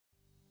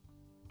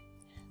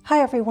Hi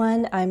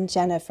everyone, I'm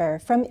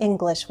Jennifer from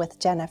English with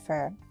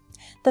Jennifer.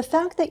 The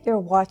fact that you're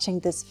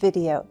watching this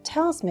video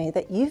tells me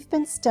that you've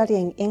been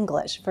studying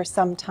English for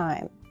some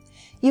time.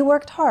 You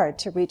worked hard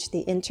to reach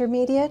the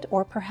intermediate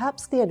or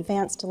perhaps the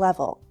advanced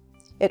level.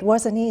 It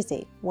wasn't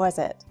easy, was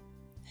it?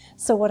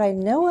 So what I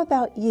know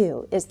about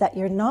you is that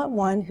you're not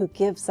one who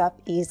gives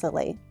up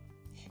easily.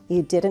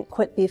 You didn't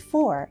quit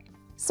before,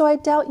 so I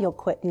doubt you'll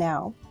quit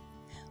now.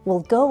 We'll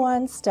go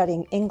on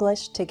studying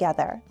English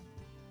together.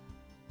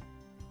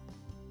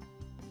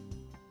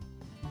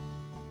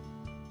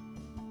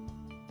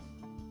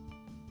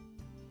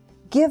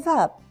 Give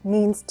up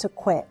means to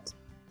quit.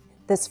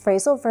 This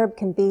phrasal verb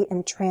can be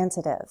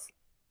intransitive.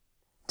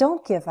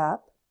 Don't give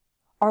up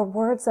are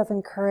words of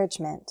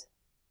encouragement.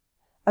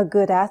 A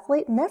good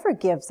athlete never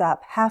gives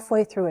up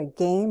halfway through a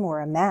game or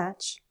a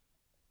match.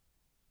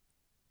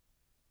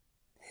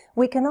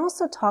 We can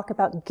also talk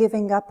about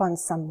giving up on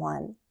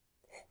someone.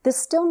 This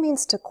still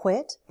means to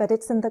quit, but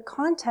it's in the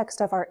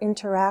context of our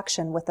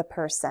interaction with a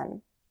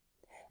person.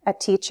 A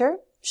teacher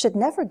should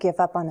never give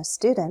up on a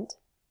student.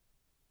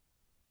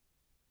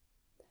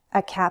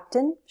 A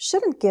captain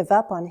shouldn't give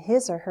up on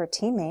his or her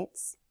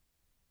teammates.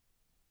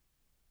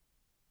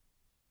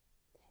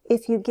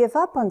 If you give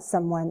up on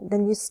someone,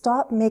 then you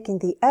stop making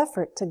the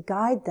effort to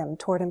guide them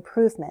toward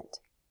improvement.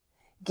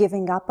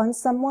 Giving up on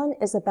someone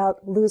is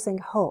about losing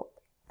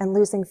hope and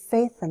losing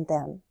faith in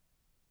them.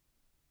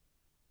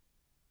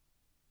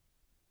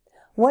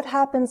 What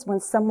happens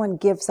when someone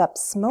gives up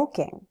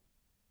smoking?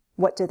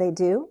 What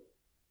do?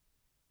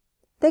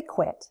 They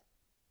quit.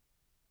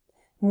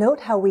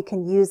 Note how we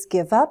can use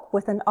give up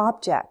with an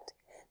object.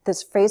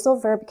 This phrasal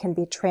verb can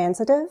be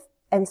transitive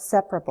and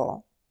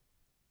separable.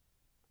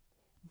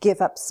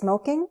 Give up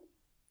smoking,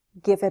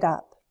 give it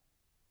up.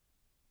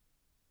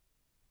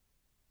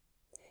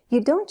 You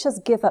don't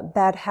just give up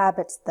bad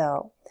habits,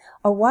 though.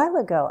 A while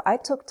ago, I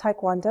took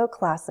Taekwondo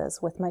classes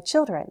with my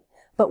children,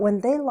 but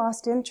when they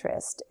lost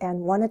interest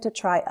and wanted to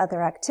try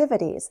other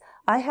activities,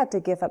 I had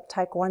to give up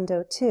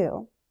Taekwondo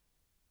too.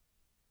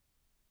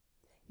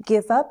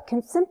 Give up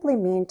can simply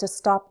mean to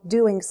stop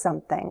doing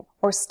something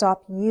or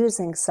stop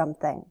using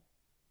something.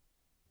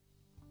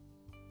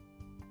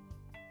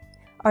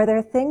 Are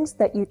there things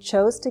that you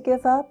chose to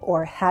give up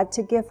or had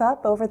to give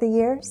up over the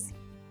years?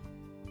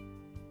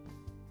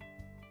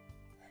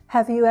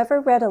 Have you ever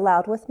read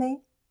aloud with me?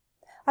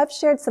 I've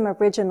shared some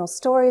original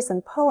stories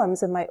and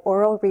poems in my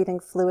Oral Reading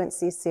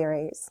Fluency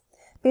series.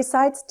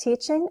 Besides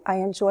teaching, I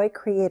enjoy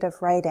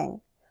creative writing.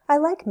 I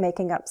like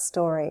making up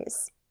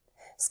stories.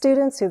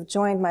 Students who've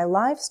joined my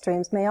live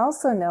streams may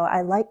also know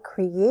I like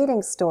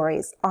creating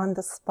stories on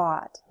the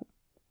spot.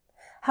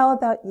 How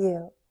about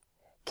you?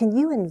 Can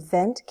you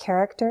invent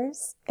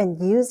characters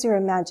and use your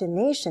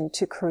imagination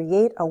to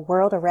create a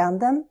world around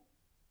them?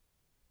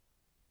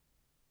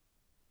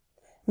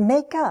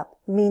 Make up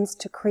means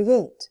to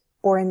create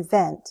or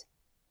invent.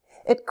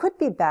 It could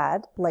be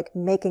bad, like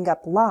making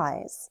up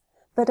lies,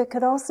 but it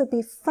could also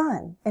be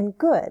fun and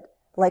good,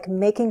 like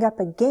making up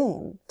a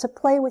game to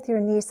play with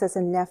your nieces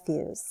and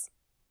nephews.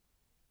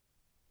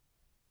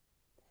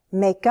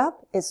 Make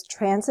up is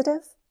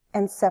transitive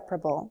and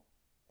separable.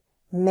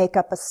 Make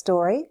up a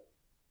story,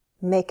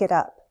 make it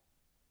up.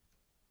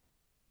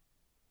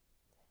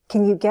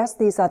 Can you guess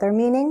these other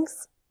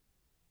meanings?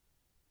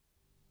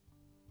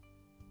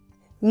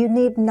 You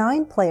need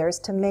 9 players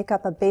to make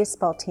up a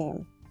baseball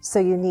team, so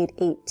you need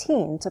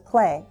 18 to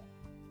play.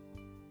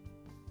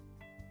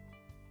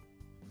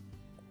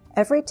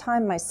 Every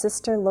time my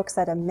sister looks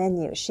at a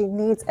menu, she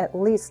needs at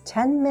least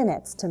 10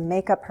 minutes to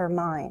make up her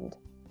mind.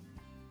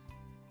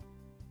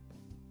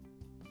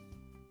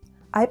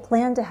 I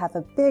plan to have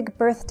a big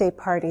birthday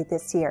party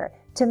this year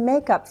to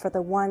make up for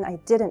the one I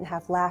didn't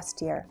have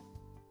last year.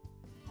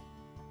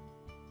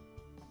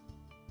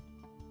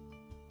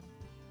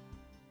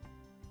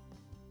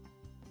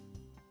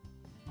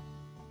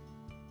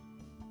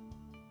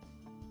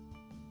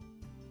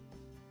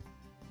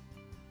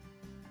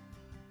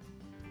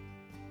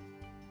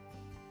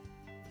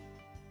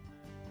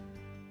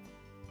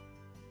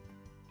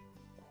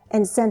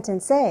 In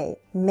sentence A,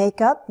 make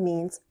up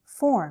means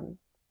form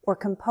or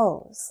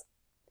compose.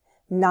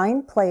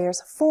 9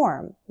 players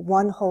form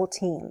one whole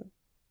team.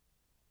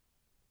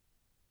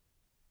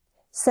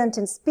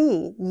 Sentence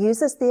B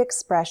uses the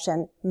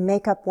expression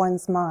make up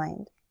one's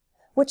mind,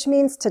 which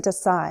means to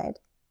decide.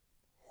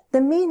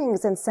 The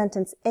meanings in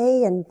sentence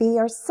A and B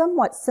are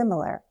somewhat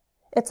similar.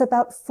 It's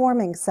about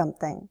forming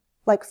something,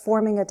 like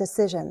forming a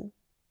decision.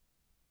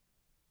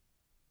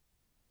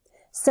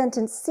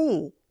 Sentence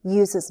C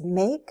uses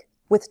make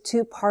with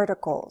 2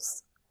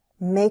 particles,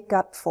 make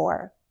up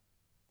for.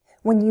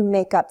 When you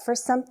make up for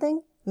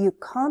something, you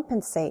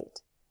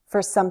compensate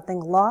for something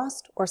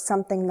lost or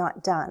something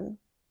not done.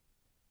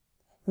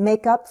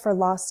 Make up for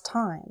lost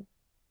time.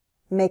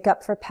 Make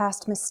up for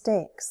past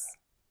mistakes.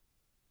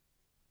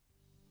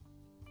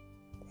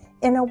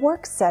 In a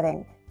work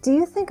setting, do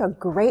you think a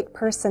great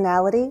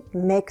personality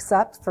makes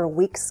up for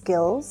weak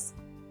skills?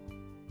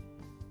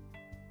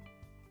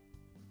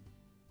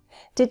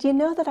 Did you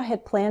know that I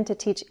had planned to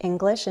teach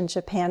English in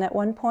Japan at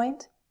one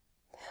point?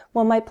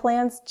 Well, my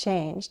plans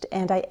changed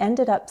and I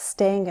ended up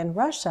staying in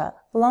Russia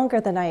longer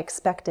than I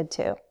expected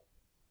to.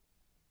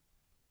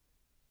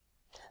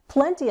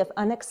 Plenty of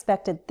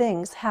unexpected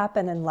things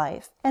happen in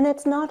life, and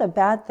it's not a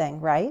bad thing,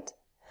 right?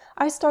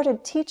 I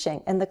started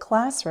teaching in the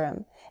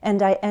classroom,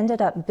 and I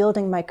ended up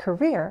building my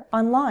career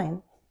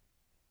online.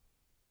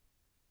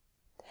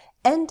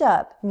 End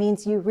up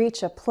means you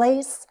reach a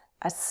place,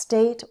 a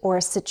state, or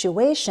a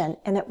situation,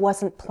 and it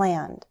wasn't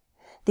planned.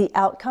 The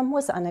outcome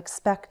was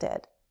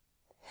unexpected.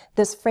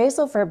 This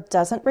phrasal verb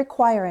doesn't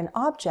require an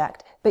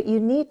object, but you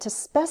need to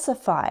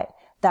specify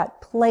that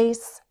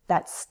place,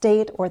 that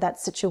state, or that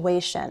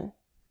situation.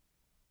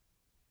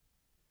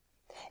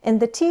 In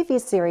the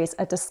TV series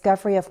A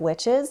Discovery of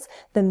Witches,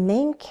 the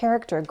main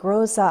character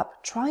grows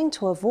up trying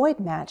to avoid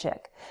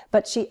magic,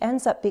 but she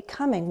ends up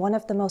becoming one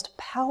of the most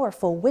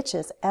powerful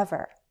witches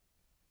ever.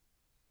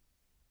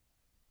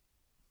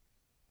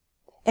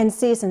 In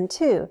Season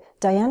 2,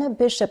 Diana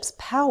Bishop's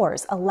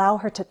powers allow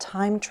her to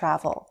time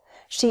travel.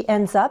 She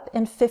ends up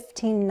in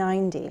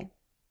 1590.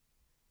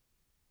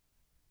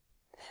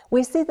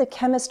 We see the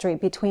chemistry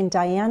between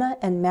Diana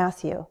and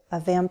Matthew, a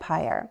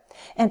vampire,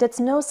 and it's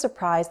no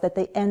surprise that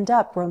they end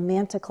up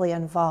romantically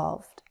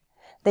involved.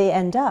 They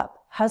end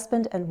up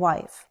husband and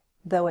wife,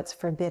 though it's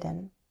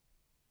forbidden.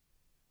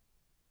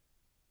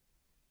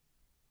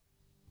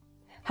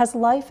 Has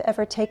life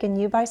ever taken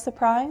you by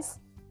surprise?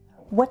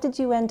 What did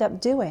you end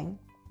up doing?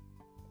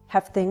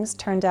 Have things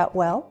turned out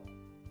well?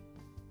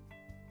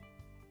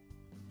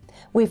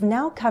 We've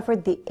now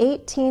covered the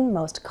 18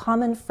 most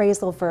common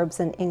phrasal verbs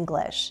in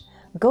English.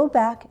 Go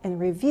back and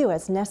review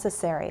as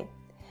necessary.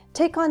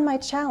 Take on my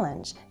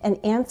challenge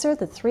and answer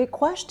the 3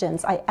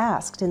 questions I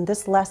asked in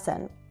this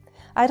lesson.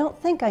 I don't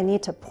think I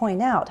need to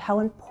point out how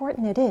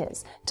important it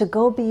is to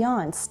go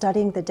beyond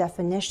studying the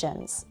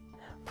definitions.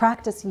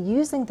 Practice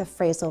using the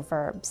phrasal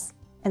verbs,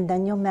 and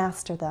then you'll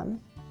master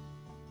them.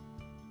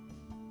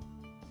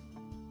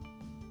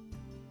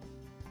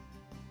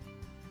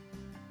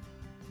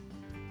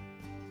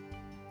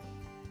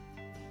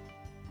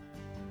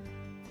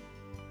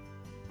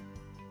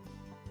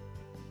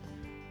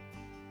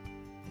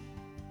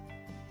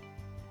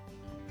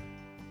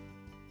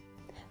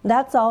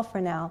 That's all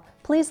for now.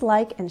 Please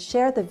like and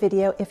share the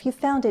video if you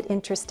found it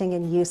interesting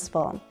and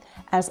useful.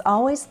 As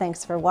always,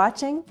 thanks for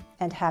watching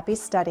and happy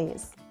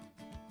studies.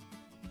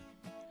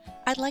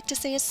 I'd like to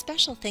say a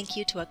special thank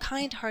you to a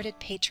kind-hearted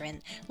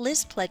patron.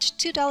 Liz pledged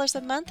 $2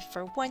 a month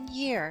for 1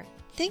 year.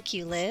 Thank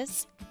you,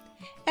 Liz.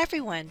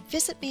 Everyone,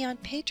 visit me on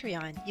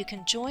Patreon. You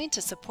can join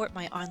to support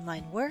my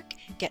online work,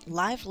 get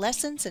live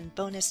lessons and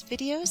bonus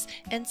videos,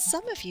 and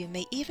some of you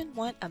may even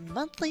want a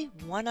monthly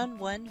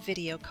one-on-one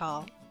video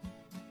call.